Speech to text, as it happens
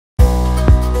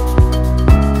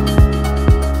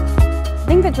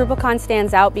that DrupalCon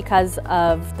stands out because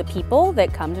of the people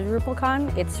that come to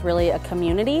DrupalCon. It's really a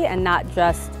community and not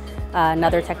just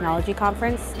another technology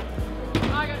conference.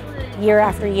 Year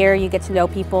after year, you get to know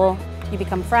people, you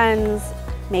become friends,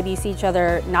 maybe you see each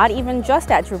other not even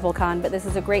just at DrupalCon, but this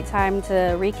is a great time to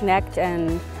reconnect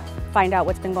and find out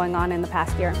what's been going on in the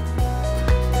past year.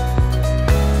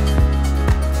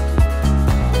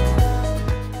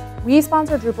 We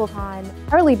sponsor DrupalCon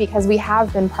partly because we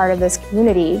have been part of this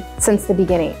community since the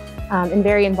beginning and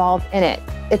very involved in it.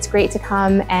 It's great to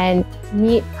come and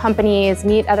meet companies,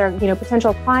 meet other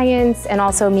potential clients, and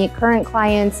also meet current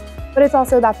clients. But it's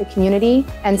also about the community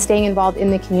and staying involved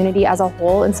in the community as a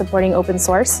whole and supporting open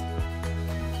source.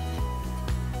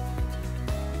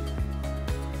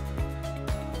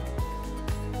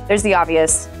 There's the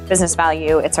obvious business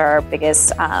value. It's our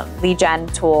biggest lead gen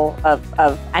tool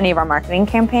of any of our marketing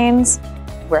campaigns.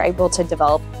 We're able to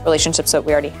develop relationships that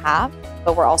we already have,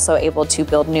 but we're also able to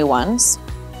build new ones.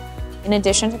 In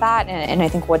addition to that, and I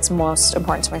think what's most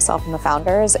important to myself and the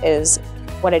founders is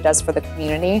what it does for the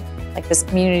community. Like, this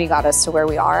community got us to where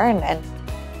we are, and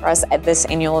for us, this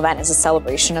annual event is a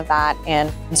celebration of that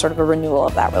and sort of a renewal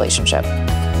of that relationship.